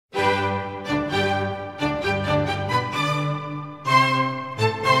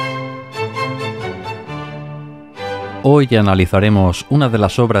Hoy analizaremos una de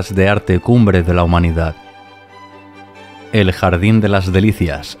las obras de arte cumbre de la humanidad. El Jardín de las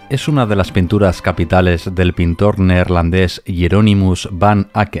Delicias es una de las pinturas capitales del pintor neerlandés Hieronymus van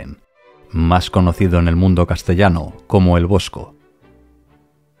Aken, más conocido en el mundo castellano como el Bosco.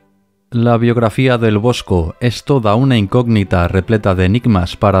 La biografía del Bosco es toda una incógnita repleta de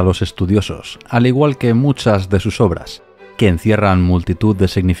enigmas para los estudiosos, al igual que muchas de sus obras, que encierran multitud de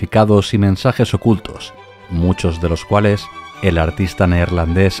significados y mensajes ocultos, muchos de los cuales el artista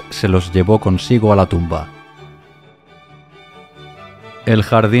neerlandés se los llevó consigo a la tumba. El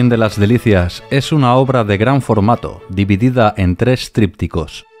Jardín de las Delicias es una obra de gran formato, dividida en 3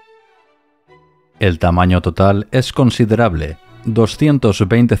 trípticos. El tamaño total es considerable,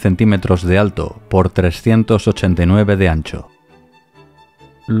 220 centímetros de alto por 389 de ancho.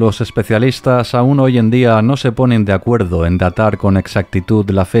 Los especialistas aún hoy en día no se ponen de acuerdo en datar con exactitud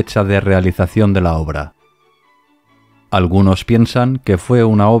la fecha de realización de la obra. Algunos piensan que fue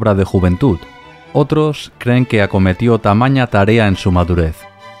una obra de juventud, otros creen que acometió tamaña tarea en su madurez.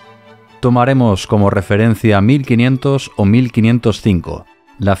 Tomaremos como referencia 1500 o 1505,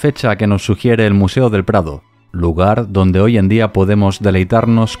 la fecha que nos sugiere el Museo del Prado, lugar donde hoy en día podemos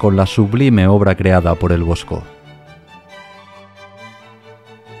deleitarnos con la sublime obra creada por el Bosco.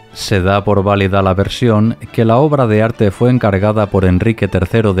 Se da por válida la versión que la obra de arte fue encargada por Enrique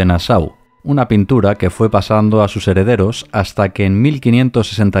III de Nassau, una pintura que fue pasando a sus herederos hasta que en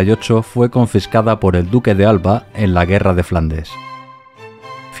 1568 fue confiscada por el duque de Alba en la Guerra de Flandes.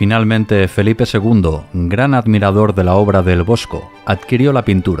 Finalmente, Felipe II, gran admirador de la obra del Bosco, adquirió la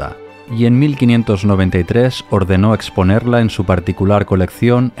pintura y en 1593 ordenó exponerla en su particular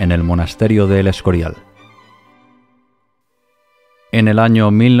colección en el monasterio de El Escorial. En el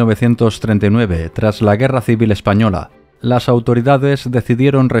año 1939, tras la Guerra Civil Española, las autoridades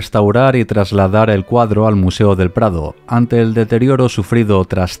decidieron restaurar y trasladar el cuadro al Museo del Prado ante el deterioro sufrido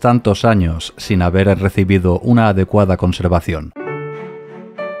tras tantos años sin haber recibido una adecuada conservación.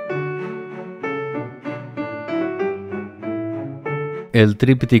 El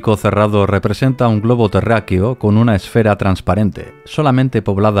tríptico cerrado representa un globo terráqueo con una esfera transparente, solamente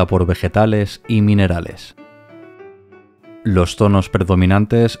poblada por vegetales y minerales. Los tonos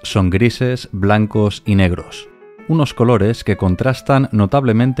predominantes son grises, blancos y negros, unos colores que contrastan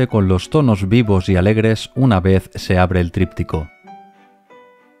notablemente con los tonos vivos y alegres una vez se abre el tríptico.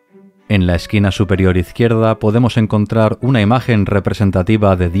 En la esquina superior izquierda podemos encontrar una imagen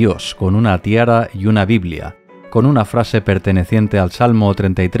representativa de Dios con una tiara y una Biblia, con una frase perteneciente al Salmo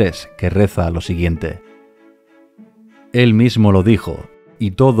 33 que reza lo siguiente: Él mismo lo dijo,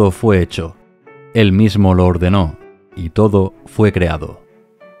 y todo fue hecho. Él mismo lo ordenó, y todo fue creado.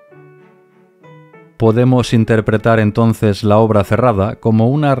 Podemos interpretar entonces la obra cerrada como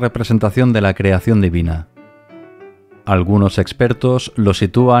una representación de la creación divina. Algunos expertos lo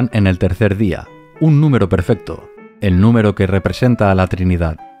sitúan en el tercer día, un número perfecto, el número que representa a la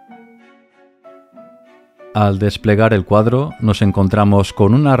Trinidad. Al desplegar el cuadro, nos encontramos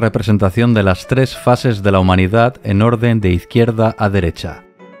con una representación de las 3 fases de la humanidad en orden de izquierda a derecha: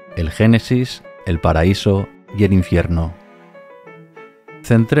 el Génesis, el paraíso y el infierno.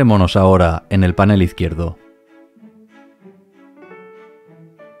 Centrémonos ahora en el panel izquierdo.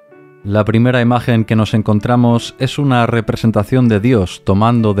 La primera imagen que nos encontramos es una representación de Dios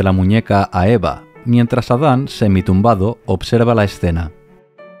tomando de la muñeca a Eva, mientras Adán, semitumbado, observa la escena.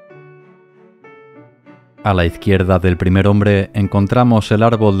 A la izquierda del primer hombre encontramos el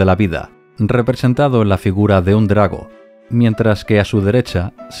árbol de la vida, representado en la figura de un drago, mientras que a su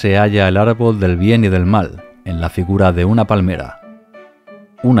derecha se halla el árbol del bien y del mal, en la figura de una palmera.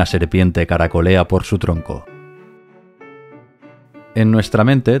 Una serpiente caracolea por su tronco. En nuestra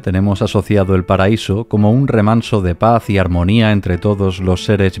mente tenemos asociado el paraíso como un remanso de paz y armonía entre todos los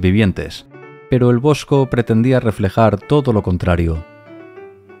seres vivientes, pero el Bosco pretendía reflejar todo lo contrario.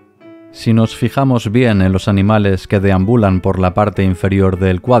 Si nos fijamos bien en los animales que deambulan por la parte inferior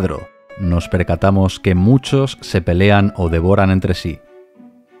del cuadro, nos percatamos que muchos se pelean o devoran entre sí.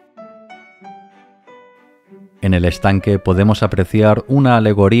 En el estanque podemos apreciar una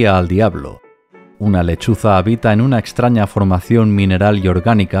alegoría al diablo. Una lechuza habita en una extraña formación mineral y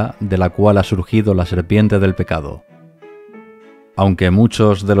orgánica de la cual ha surgido la serpiente del pecado. Aunque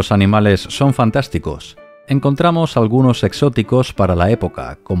muchos de los animales son fantásticos, encontramos algunos exóticos para la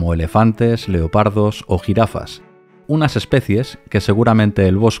época, como elefantes, leopardos o jirafas, unas especies que seguramente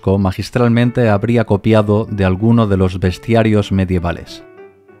el Bosco magistralmente habría copiado de alguno de los bestiarios medievales.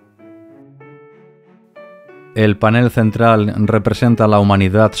 El panel central representa la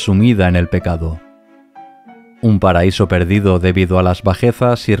humanidad sumida en el pecado. Un paraíso perdido debido a las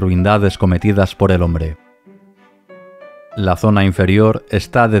bajezas y ruindades cometidas por el hombre. La zona inferior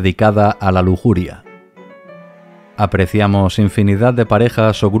está dedicada a la lujuria. Apreciamos infinidad de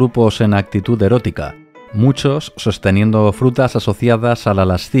parejas o grupos en actitud erótica, muchos sosteniendo frutas asociadas a la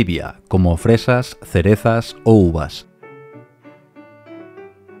lascivia, como fresas, cerezas o uvas.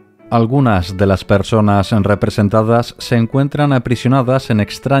 Algunas de las personas representadas se encuentran aprisionadas en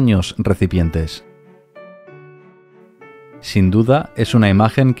extraños recipientes. Sin duda, es una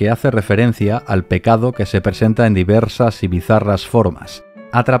imagen que hace referencia al pecado que se presenta en diversas y bizarras formas,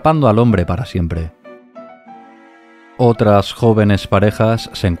 atrapando al hombre para siempre. Otras jóvenes parejas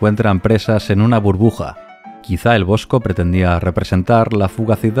se encuentran presas en una burbuja. Quizá el Bosco pretendía representar la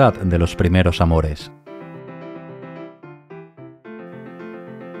fugacidad de los primeros amores.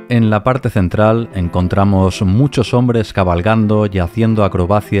 En la parte central encontramos muchos hombres cabalgando y haciendo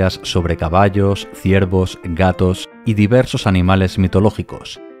acrobacias sobre caballos, ciervos, gatos y diversos animales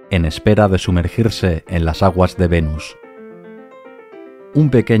mitológicos, en espera de sumergirse en las aguas de Venus. Un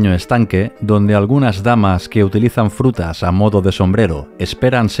pequeño estanque donde algunas damas que utilizan frutas a modo de sombrero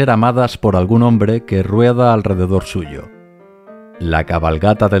esperan ser amadas por algún hombre que rueda alrededor suyo. La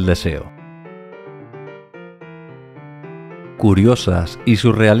cabalgata del deseo. Curiosas y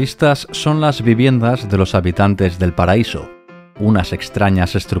surrealistas son las viviendas de los habitantes del paraíso, unas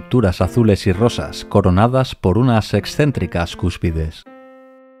extrañas estructuras azules y rosas coronadas por unas excéntricas cúspides.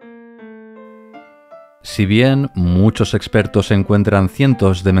 Si bien muchos expertos encuentran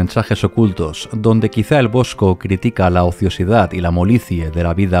cientos de mensajes ocultos donde quizá el Bosco critica la ociosidad y la molicie de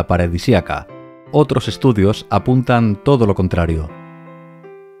la vida paradisíaca, otros estudios apuntan todo lo contrario.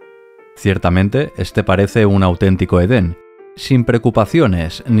 Ciertamente, este parece un auténtico Edén, sin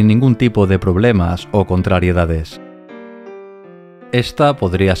preocupaciones ni ningún tipo de problemas o contrariedades. Esta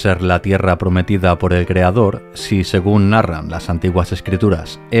podría ser la tierra prometida por el Creador si, según narran las antiguas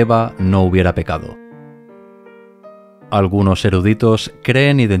escrituras, Eva no hubiera pecado. Algunos eruditos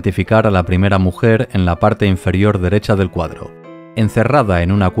creen identificar a la primera mujer en la parte inferior derecha del cuadro, encerrada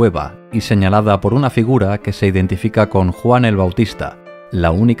en una cueva y señalada por una figura que se identifica con Juan el Bautista,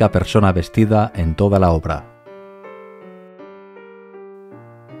 la única persona vestida en toda la obra.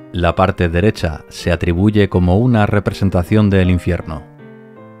 La parte derecha se atribuye como una representación del infierno.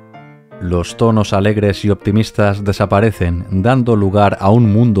 Los tonos alegres y optimistas desaparecen, dando lugar a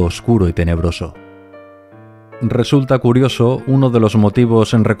un mundo oscuro y tenebroso. Resulta curioso uno de los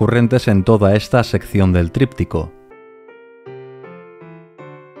motivos recurrentes en toda esta sección del tríptico.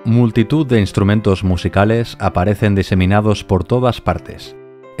 Multitud de instrumentos musicales aparecen diseminados por todas partes,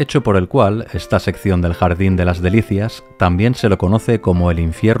 hecho por el cual esta sección del Jardín de las Delicias también se lo conoce como el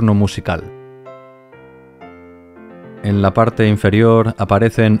infierno musical. En la parte inferior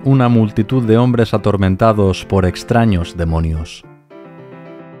aparecen una multitud de hombres atormentados por extraños demonios.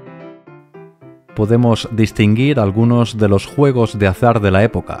 Podemos distinguir algunos de los juegos de azar de la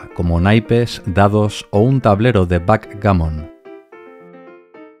época, como naipes, dados o un tablero de backgammon.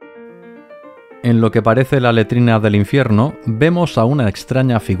 En lo que parece la letrina del infierno, vemos a una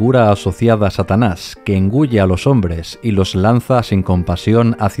extraña figura asociada a Satanás que engulle a los hombres y los lanza sin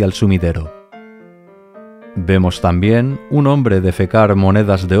compasión hacia el sumidero. Vemos también un hombre defecar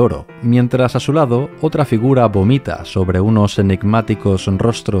monedas de oro, mientras a su lado otra figura vomita sobre unos enigmáticos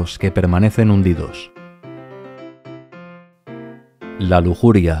rostros que permanecen hundidos. La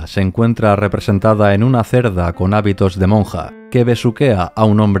lujuria se encuentra representada en una cerda con hábitos de monja que besuquea a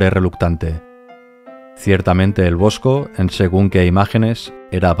un hombre reluctante. Ciertamente el Bosco, en según qué imágenes,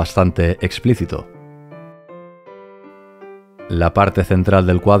 era bastante explícito. La parte central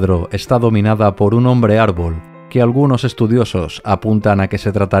del cuadro está dominada por un hombre árbol, que algunos estudiosos apuntan a que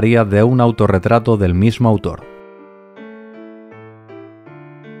se trataría de un autorretrato del mismo autor.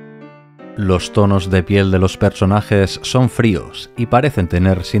 Los tonos de piel de los personajes son fríos y parecen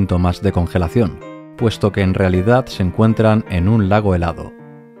tener síntomas de congelación, puesto que en realidad se encuentran en un lago helado.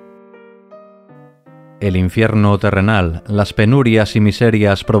 El infierno terrenal, las penurias y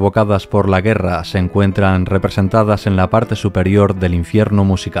miserias provocadas por la guerra se encuentran representadas en la parte superior del infierno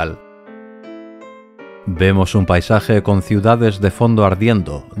musical. Vemos un paisaje con ciudades de fondo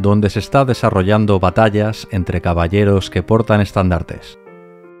ardiendo, donde se está desarrollando batallas entre caballeros que portan estandartes.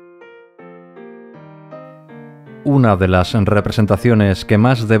 Una de las representaciones que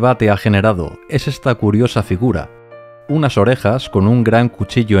más debate ha generado es esta curiosa figura, unas orejas con un gran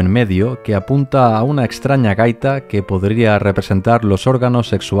cuchillo en medio que apunta a una extraña gaita que podría representar los órganos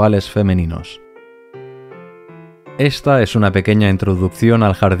sexuales femeninos. Esta es una pequeña introducción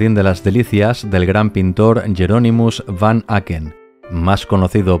al Jardín de las Delicias del gran pintor Jeronimus van Aken, más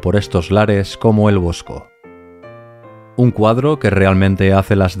conocido por estos lares como el Bosco. Un cuadro que realmente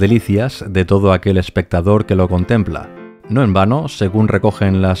hace las delicias de todo aquel espectador que lo contempla, No en vano, según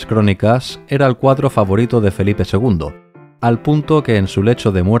recogen las crónicas, era el cuadro favorito de Felipe II, al punto que en su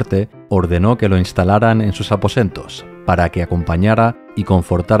lecho de muerte ordenó que lo instalaran en sus aposentos, para que acompañara y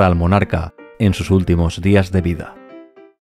confortara al monarca en sus últimos días de vida.